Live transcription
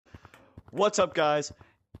What's up, guys?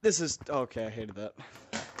 This is... Okay, I hated that.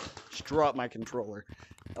 Just dropped my controller.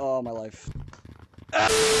 Oh, my life.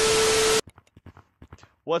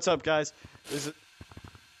 What's up, guys? This is...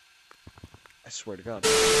 I swear to God.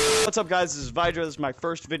 What's up, guys? This is Vydra. This is my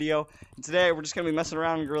first video. And today, we're just gonna be messing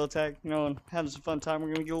around in Gorilla Tag, you know, and having some fun time.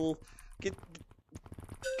 We're gonna get a little...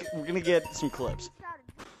 We're gonna get some clips.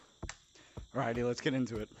 Alrighty, let's get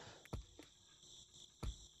into it.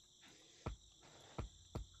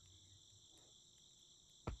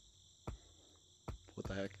 What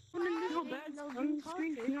the heck? And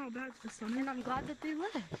I'm glad that they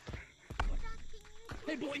left.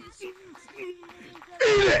 Hey boy! Eat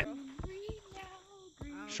it!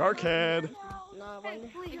 Shark head!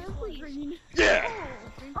 Yeah!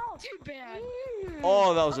 Oh, too bad.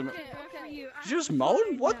 Oh, that was a... Okay. Did you just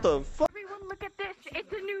moan? What the fuck? Everyone look at this.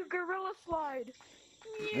 It's a new gorilla slide.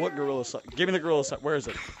 What gorilla slide? Give me the gorilla slide. Where is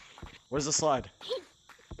it? Where's the slide?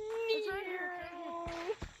 It's right here.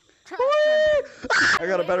 I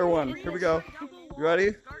got a better one. Here we go. You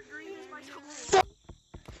ready?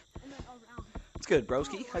 It's good,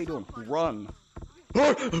 broski. How you doing? Run.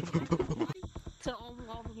 To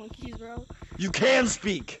all the monkeys, bro. You can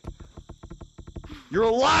speak. You're a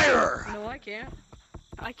liar. No, I can't.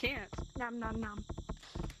 I can't. Nom nom nom.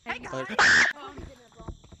 Hey guys!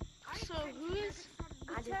 So who is?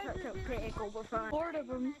 I just took some critical before. Bored of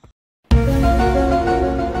them.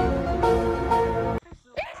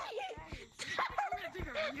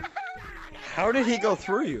 How did he go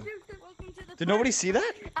through you? Did nobody see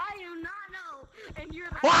that? I do not know. And you're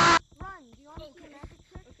the Ah! run. Do you want me to make a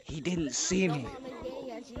trick? He didn't see me.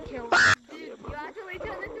 You actually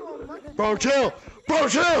turned into a monkey. Bro, chill. Bro,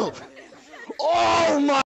 chill. Oh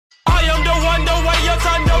my. I am the one, the way your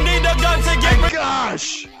son don't need a gun to get me.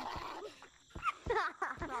 Gosh.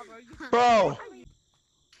 Bro.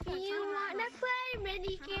 You wanna play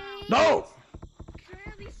mini games? No.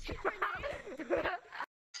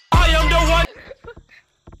 I am the one.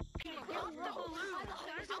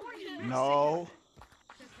 No.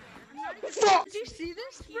 Fuck. Did you see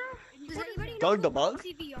this, bro? Does anybody know Doug the what bug?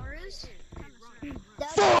 CVR is?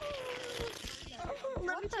 Fuck.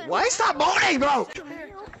 Why stop moaning, bro?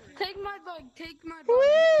 Take my bug. Take my bug.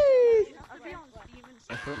 Whee!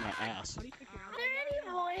 I hurt my ass. Are there any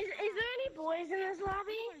boys? Is there any boys in this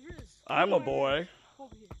lobby? I'm a boy. Cool.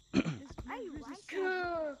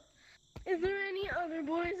 Is there any other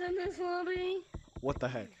boys in this lobby? What the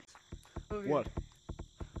heck? What?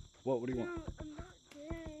 What do you want? I'm not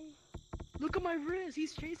gay. Look at my Riz,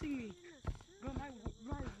 he's chasing me. Bro,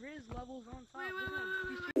 my Riz level's on top.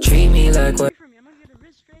 Treat me like what? I'm gonna get a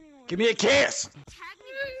Riz training award. Give me a kiss.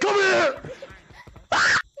 Come here.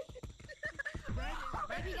 If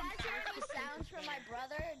you guys hear any sounds from my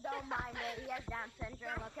brother, don't mind it. He has Down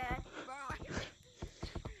syndrome, okay?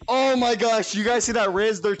 Oh my gosh, you guys see that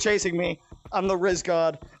Riz? They're chasing me. I'm the Riz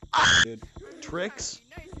god. Dude, tricks?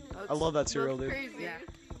 I love that cereal, dude. Yeah.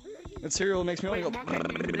 That cereal makes me want to go.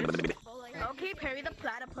 Okay, Perry the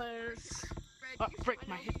platypus. Oh, frick,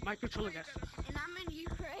 my controller got stuck. And I'm in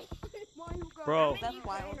Ukraine. Bro, That's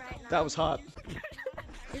wild. that was hot.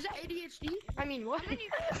 Is that ADHD? I mean, what?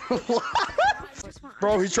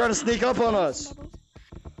 Bro, he's trying to sneak up on us.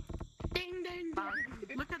 Ding ding.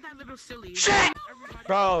 Look at that little silly. Shit!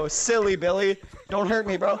 Bro, silly Billy. Don't hurt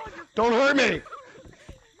me, bro. Don't hurt me.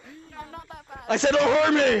 I'm not that fast. I said don't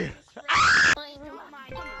hurt me.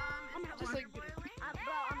 Just like Bro,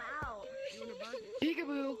 I'm out.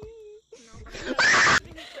 peekaboo. Did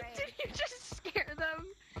Did you just scare them?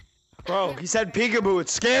 Bro, he said peekaboo. It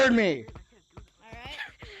scared me. Alright?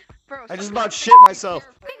 Bro, I just about shit myself.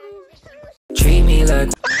 Treat me like.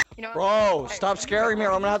 You know what? Bro, stop scaring me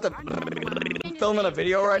or I'm gonna have to film in a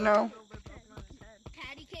video right now.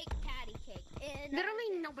 Patty cake, patty cake. And Literally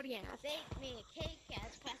nobody asked. bake me a cake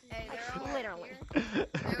as fast as Hey, you they're can. all literally.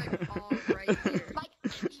 They're all right here. Like,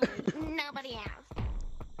 nobody asked.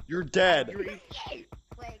 You're dead. Wait,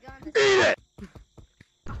 go on this. Eat it.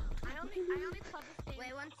 I only plug this thing.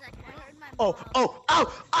 Wait 1 second. I heard my Oh, mom. oh,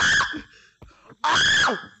 ow, ow,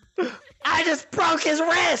 ow. I just broke his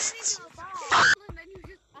wrists. And then you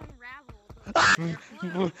just unraveled.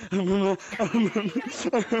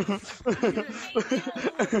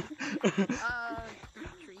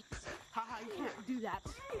 Treats. Haha, you can't do that.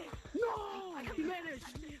 No! You managed!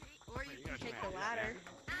 Or you can take the ladder.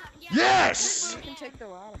 Yes! You can take the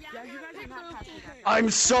ladder. Yeah, you guys are not passing that. I'm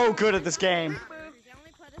so good at this game.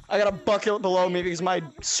 I got a bucket below me because my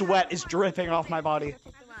sweat is dripping off my body.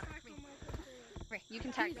 You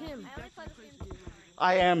can tag him.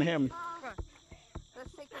 I am him.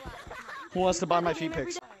 Let's take the last. Who wants to buy my feet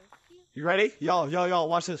pics? You ready? Y'all,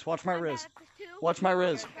 watch this. Watch my Riz. Two. Watch my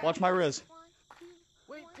Riz. Watch my Riz.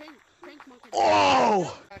 Wait, tank monkey.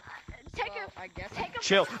 Oh! Take him. I guess. Take him.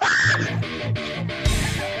 Chill.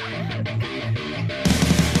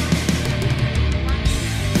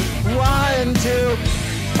 1, 2,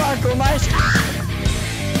 buckle my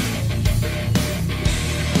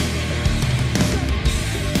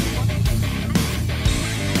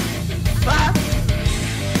Ah!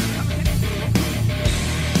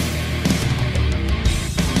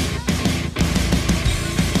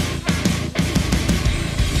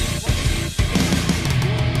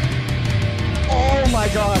 Oh my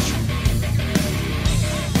gosh.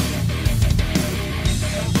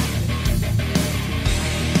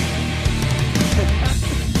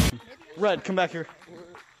 Red, come back here.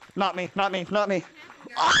 Not me, not me, not me.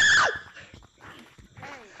 Ah!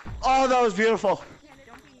 Oh, that was beautiful.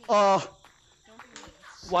 Oh.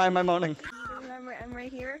 Why am I moaning? I'm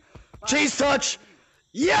right here. Cheese touch!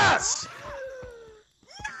 Yes!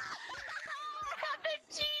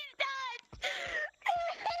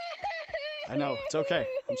 I know, it's okay.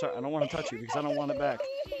 I'm sorry, I don't want to touch you because I don't want it back.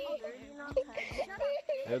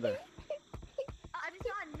 There.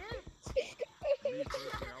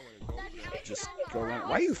 Just go around.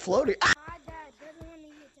 Why are you floating? Ah!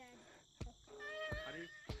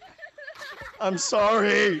 I'm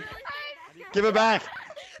sorry. Give it back.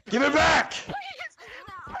 Give it back.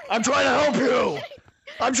 I'm trying to help you.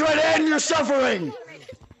 I'm trying to end your suffering.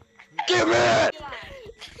 Give me it.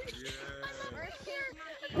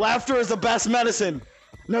 Laughter is the best medicine.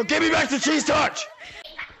 Now give me back the cheese touch.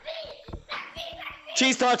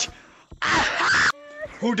 Cheese touch. Ah!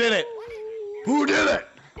 Who did it? Who did it?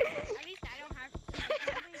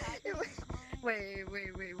 Wait,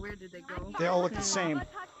 where did they go? They all look the same.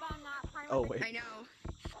 Oh wait. I know.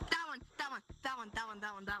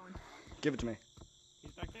 That one. Give it to me.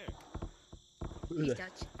 He's back there. Who's that?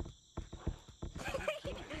 Touch.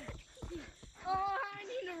 Oh, I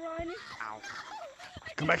need to run.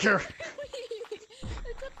 Come back here.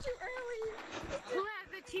 It's up too early. Who has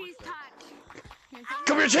the cheese touch?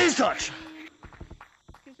 Come here, cheese touch.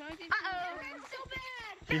 Uh-oh. It's so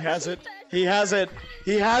bad. He has it. He has it.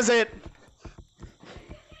 He has it.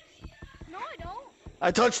 No, I don't.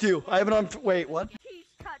 I touched you. I have it on. Wait, what? Cheese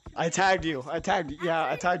touch. I tagged you. I tagged you. Yeah,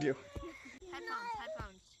 I tagged you.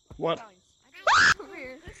 Headphones. What? Come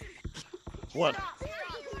here. What?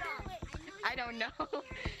 I don't know.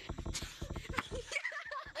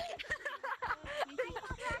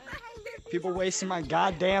 People wasting my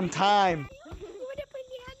goddamn time.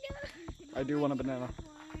 I do want a banana.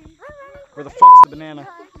 Where the fuck's the banana?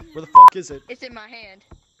 Where the fuck is it? It's in my hand.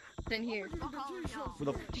 It's in here.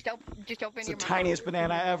 Where the? Just open It's the your mouth. tiniest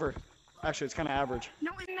banana ever. Actually, it's kind of average.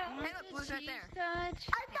 No, it's not. Hey, look, Blue's right there. Touch.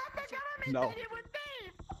 I thought the government No. said it was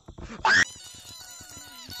beef.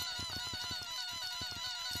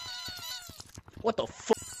 What the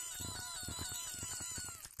fuck?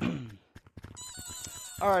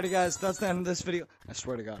 Alrighty guys, that's the end of this video. I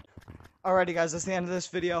swear to God. Alrighty guys, that's the end of this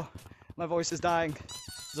video. My voice is dying.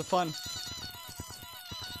 Is it fun?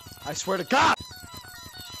 I swear to God!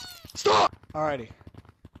 Stop! Alrighty.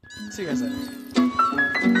 See you guys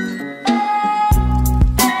later.